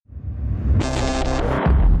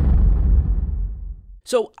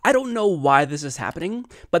So I don't know why this is happening,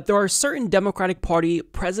 but there are certain Democratic Party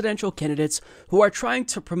presidential candidates who are trying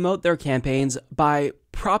to promote their campaigns by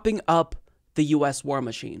propping up the US war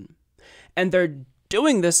machine. And they're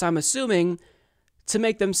doing this, I'm assuming, to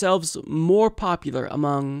make themselves more popular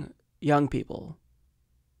among young people.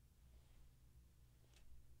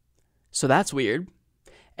 So that's weird.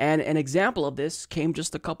 And an example of this came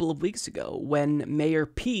just a couple of weeks ago when Mayor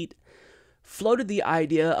Pete floated the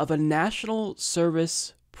idea of a national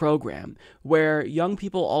service program where young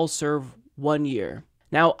people all serve 1 year.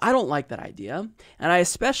 Now, I don't like that idea, and I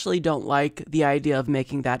especially don't like the idea of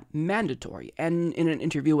making that mandatory. And in an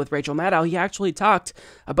interview with Rachel Maddow, he actually talked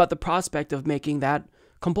about the prospect of making that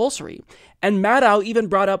compulsory. And Maddow even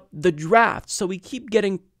brought up the draft, so we keep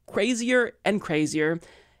getting crazier and crazier,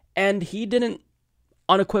 and he didn't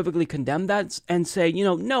unequivocally condemn that and say,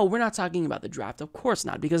 no, we're not talking about the draft. Of course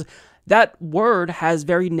not, because that word has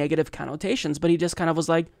very negative connotations, but he just kind of was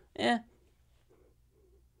like,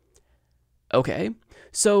 Okay,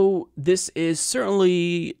 so this is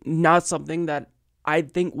certainly not something that I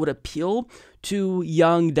think would appeal to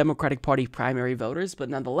young Democratic Party primary voters, but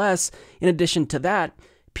nonetheless, in addition to that,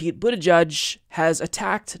 Pete Buttigieg has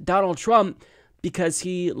attacked Donald Trump because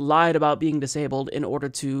he lied about being disabled in order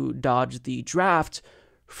to dodge the draft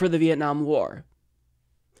for the Vietnam War.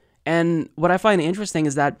 And what I find interesting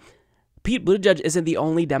is that Pete Buttigieg isn't the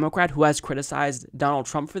only Democrat who has criticized Donald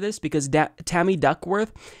Trump for this, because Tammy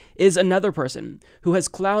Duckworth is another person who has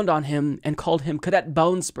clowned on him and called him Cadet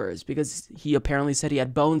Bone Spurs because he apparently said he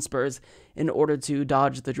had bone spurs in order to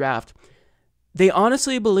dodge the draft. They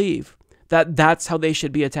honestly believe that that's how they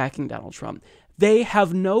should be attacking Donald Trump. They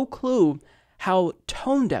have no clue how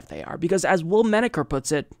tone deaf they are, because as Will Menaker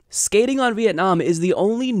puts it, skating on Vietnam is the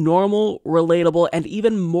only normal, relatable, and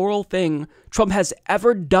even moral thing Trump has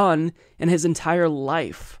ever done in his entire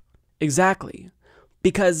life. Exactly.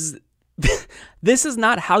 Because this is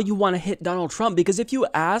not how you want to hit Donald Trump, because if you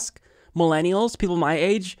ask millennials, people my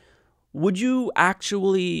age, would you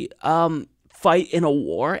actually fight in a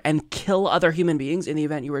war and kill other human beings in the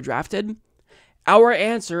event you were drafted? Our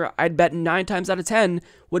answer, I'd bet 9 times out of 10,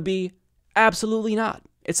 would be absolutely not.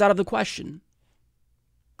 It's out of the question.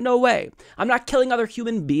 No way. I'm not killing other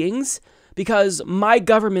human beings because my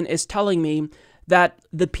government is telling me that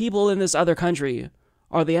the people in this other country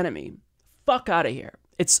are the enemy. Fuck out of here.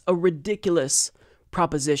 It's a ridiculous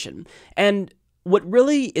proposition. And what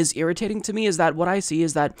really is irritating to me is that what I see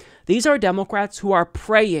is that these are Democrats who are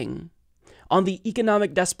preying on the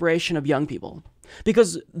economic desperation of young people.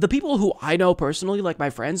 Because the people who I know personally, like my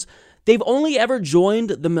friends, they've only ever joined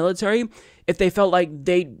the military if they felt like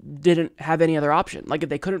they didn't have any other option. Like if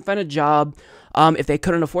they couldn't find a job, if they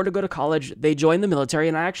couldn't afford to go to college, they joined the military.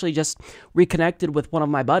 And I actually just reconnected with one of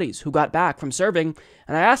my buddies who got back from serving.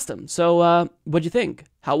 And I asked him, so what'd you think?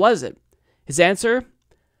 How was it? His answer,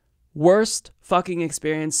 worst fucking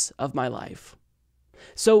experience of my life.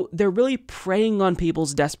 So they're really preying on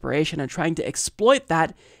people's desperation and trying to exploit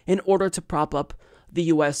that in order to prop up the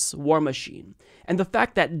US war machine. And the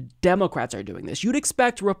fact that Democrats are doing this, you'd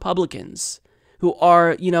expect Republicans who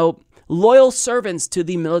are, loyal servants to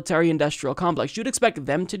the military-industrial complex, you'd expect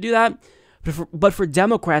them to do that. But for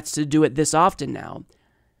Democrats to do it this often now,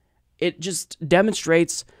 it just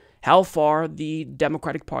demonstrates how far the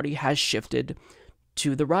Democratic Party has shifted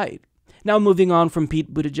to the right. Now, moving on from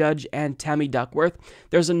Pete Buttigieg and Tammy Duckworth,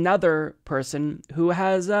 there's another person who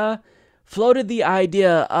has floated the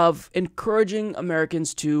idea of encouraging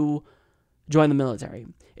Americans to join the military.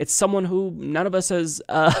 It's someone who none of us has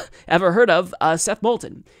ever heard of, Seth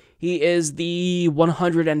Moulton. He is the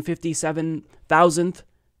 157,000th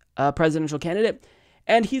presidential candidate,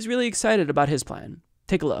 and he's really excited about his plan.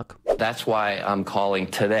 Take a look. That's why I'm calling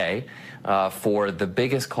today for the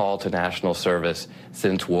biggest call to national service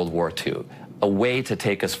since World War II, a way to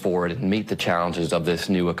take us forward and meet the challenges of this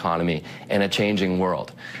new economy and a changing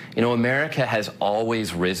world. America has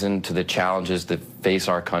always risen to the challenges that face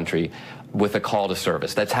our country with a call to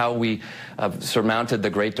service. That's how we surmounted the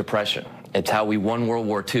Great Depression. It's how we won World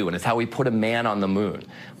War II, and it's how we put a man on the moon,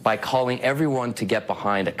 by calling everyone to get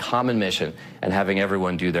behind a common mission and having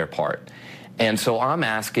everyone do their part. And so I'm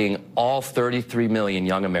asking all 33 million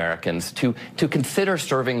young Americans to consider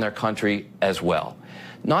serving their country as well.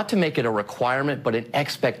 Not to make it a requirement, but an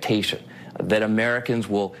expectation that Americans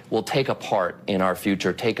will take a part in our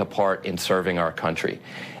future, take a part in serving our country.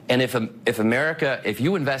 And if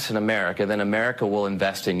you invest in America, then America will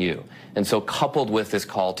invest in you. And so coupled with this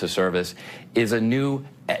call to service is a new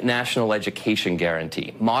national education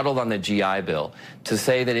guarantee modeled on the GI Bill to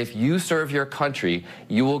say that if you serve your country,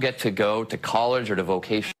 you will get to go to college or to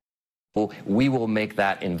vocational. we will make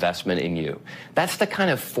that investment in you. That's the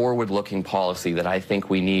kind of forward-looking policy that I think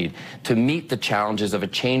we need to meet the challenges of a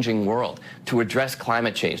changing world, to address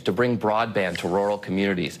climate change, to bring broadband to rural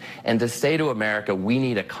communities, and to say to America, we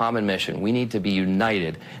need a common mission. We need to be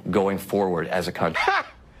united going forward as a country.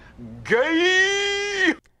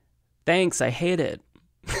 Gay! Thanks, I hate it.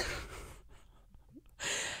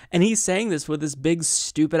 And he's saying this with this big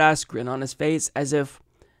stupid-ass grin on his face, as if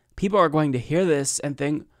people are going to hear this and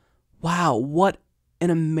think, wow, what an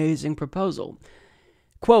amazing proposal.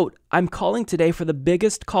 Quote, I'm calling today for the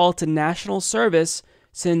biggest call to national service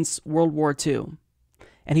since World War II.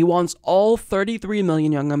 And he wants all 33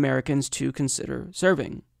 million young Americans to consider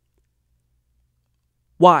serving.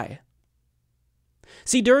 Why?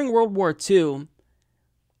 See, during World War II,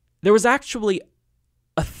 there was actually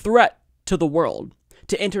a threat to the world,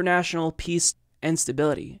 to international peace and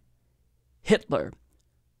stability. Hitler,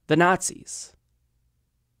 the Nazis.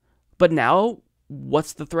 But now,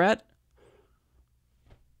 what's the threat?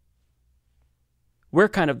 We're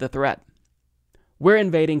kind of the threat. We're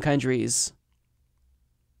invading countries,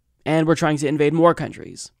 and we're trying to invade more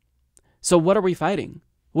countries. So what are we fighting?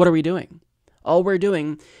 What are we doing? All we're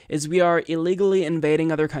doing is we are illegally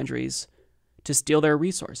invading other countries to steal their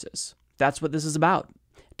resources. That's what this is about.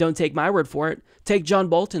 Don't take my word for it. Take John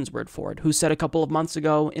Bolton's word for it, who said a couple of months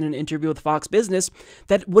ago in an interview with Fox Business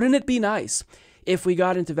that wouldn't it be nice if we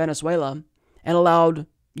got into Venezuela and allowed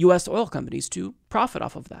U.S. oil companies to profit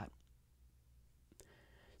off of that.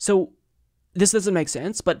 So this doesn't make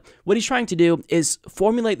sense, but what he's trying to do is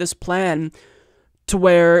formulate this plan to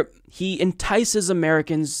where he entices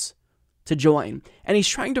Americans to join. And he's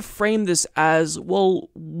trying to frame this as, well,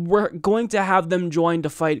 we're going to have them join to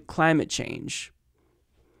fight climate change.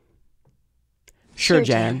 Sure,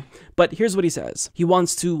 Jan. But here's what he says. He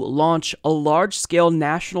wants to launch a large-scale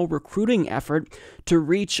national recruiting effort to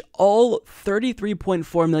reach all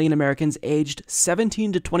 33.4 million Americans aged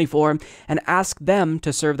 17 to 24 and ask them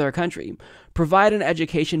to serve their country. Provide an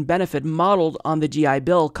education benefit modeled on the GI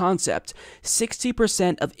Bill concept,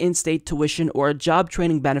 60% of in-state tuition or a job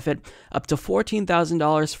training benefit up to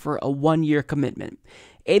 $14,000 for a one-year commitment.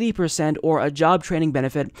 80% or a job training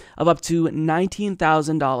benefit of up to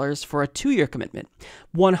 $19,000 for a 2-year commitment,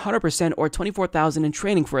 100% or $24,000 in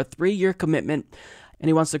training for a 3-year commitment, and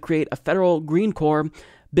he wants to create a federal Green Corps,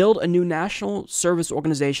 build a new national service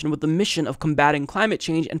organization with the mission of combating climate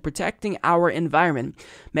change and protecting our environment,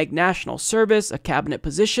 make national service a cabinet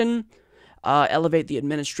position, elevate the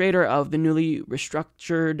administrator of the newly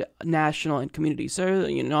restructured national and community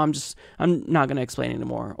service. I'm not going to explain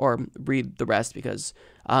anymore or read the rest because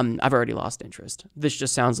I've already lost interest. This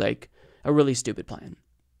just sounds like a really stupid plan.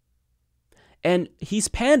 And he's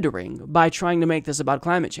pandering by trying to make this about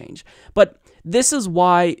climate change. But this is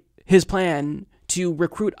why his plan to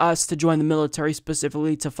recruit us to join the military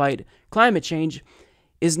specifically to fight climate change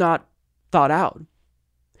is not thought out.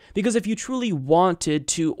 Because if you truly wanted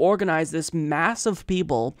to organize this mass of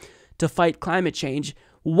people to fight climate change,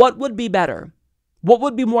 what would be better? What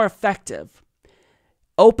would be more effective?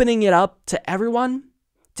 Opening it up to everyone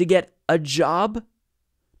to get a job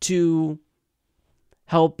to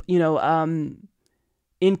help,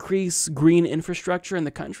 increase green infrastructure in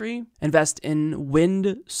the country, invest in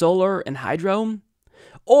wind, solar, and hydro,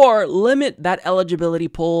 or limit that eligibility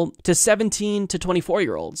pool to 17 to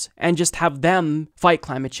 24-year-olds and just have them fight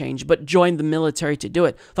climate change, but join the military to do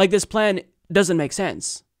it. Like, this plan doesn't make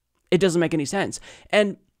sense. It doesn't make any sense.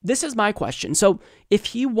 And this is my question. So if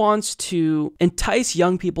he wants to entice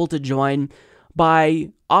young people to join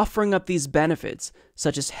by offering up these benefits,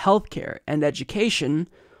 such as healthcare and education,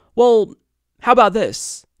 well, how about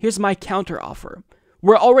this? Here's my counteroffer.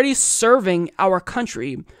 We're already serving our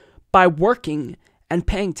country by working and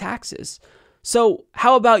paying taxes. So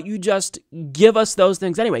how about you just give us those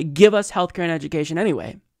things anyway? Give us healthcare and education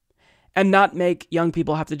anyway, and not make young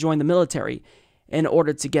people have to join the military in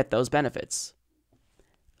order to get those benefits.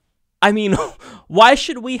 I mean, why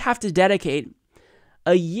should we have to dedicate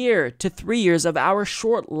a year to 3 years of our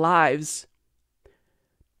short lives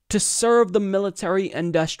to serve the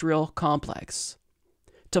military-industrial complex,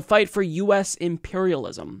 to fight for U.S.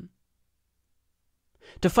 imperialism,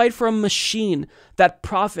 to fight for a machine that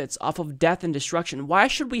profits off of death and destruction? Why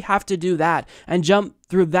should we have to do that and jump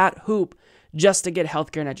through that hoop just to get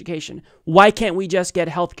healthcare and education? Why can't we just get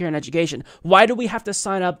healthcare and education? Why do we have to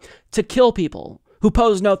sign up to kill people who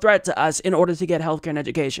pose no threat to us in order to get healthcare and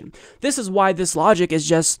education? This is why this logic is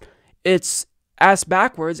just, it's ass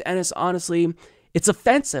backwards, and it's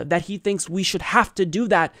offensive that he thinks we should have to do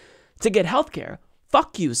that to get healthcare.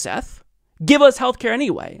 Fuck you, Seth. Give us healthcare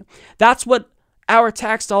anyway. That's what our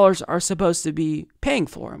tax dollars are supposed to be paying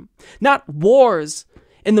for them. Not wars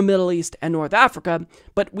in the Middle East and North Africa,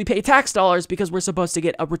 but we pay tax dollars because we're supposed to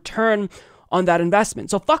get a return on that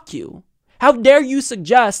investment. So fuck you. How dare you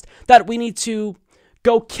suggest that we need to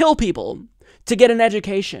go kill people to get an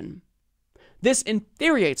education? This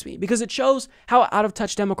infuriates me because it shows how out of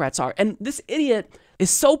touch Democrats are. And this idiot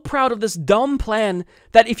is so proud of this dumb plan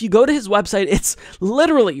that if you go to his website, it's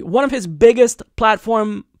literally one of his biggest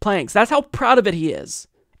platform planks. That's how proud of it he is.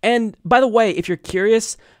 And by the way, if you're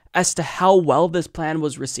curious as to how well this plan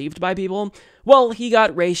was received by people, well, he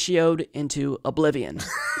got ratioed into oblivion.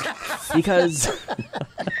 Because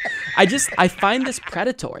I find this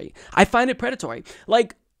predatory. I find it predatory.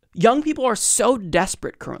 Like, young people are so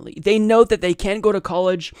desperate currently. They know that they can't go to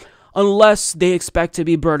college unless they expect to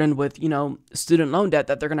be burdened with, student loan debt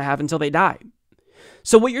that they're going to have until they die.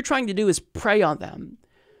 So what you're trying to do is prey on them.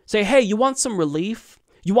 Say, hey, you want some relief?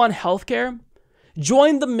 You want healthcare?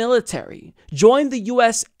 Join the military. Join the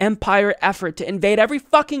U.S. empire effort to invade every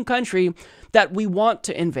fucking country that we want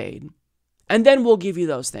to invade. And then we'll give you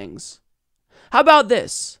those things. How about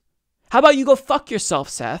this? How about you go fuck yourself,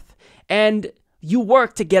 Seth, and you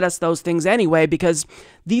work to get us those things anyway, because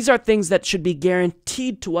these are things that should be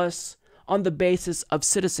guaranteed to us on the basis of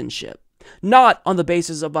citizenship, not on the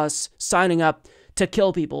basis of us signing up to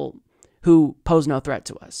kill people who pose no threat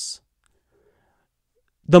to us.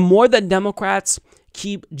 The more that Democrats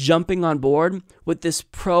keep jumping on board with this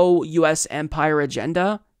pro-U.S. empire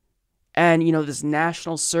agenda and, this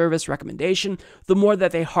national service recommendation, the more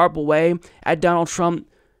that they harp away at Donald Trump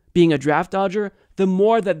being a draft dodger, the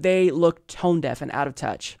more that they look tone deaf and out of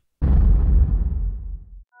touch.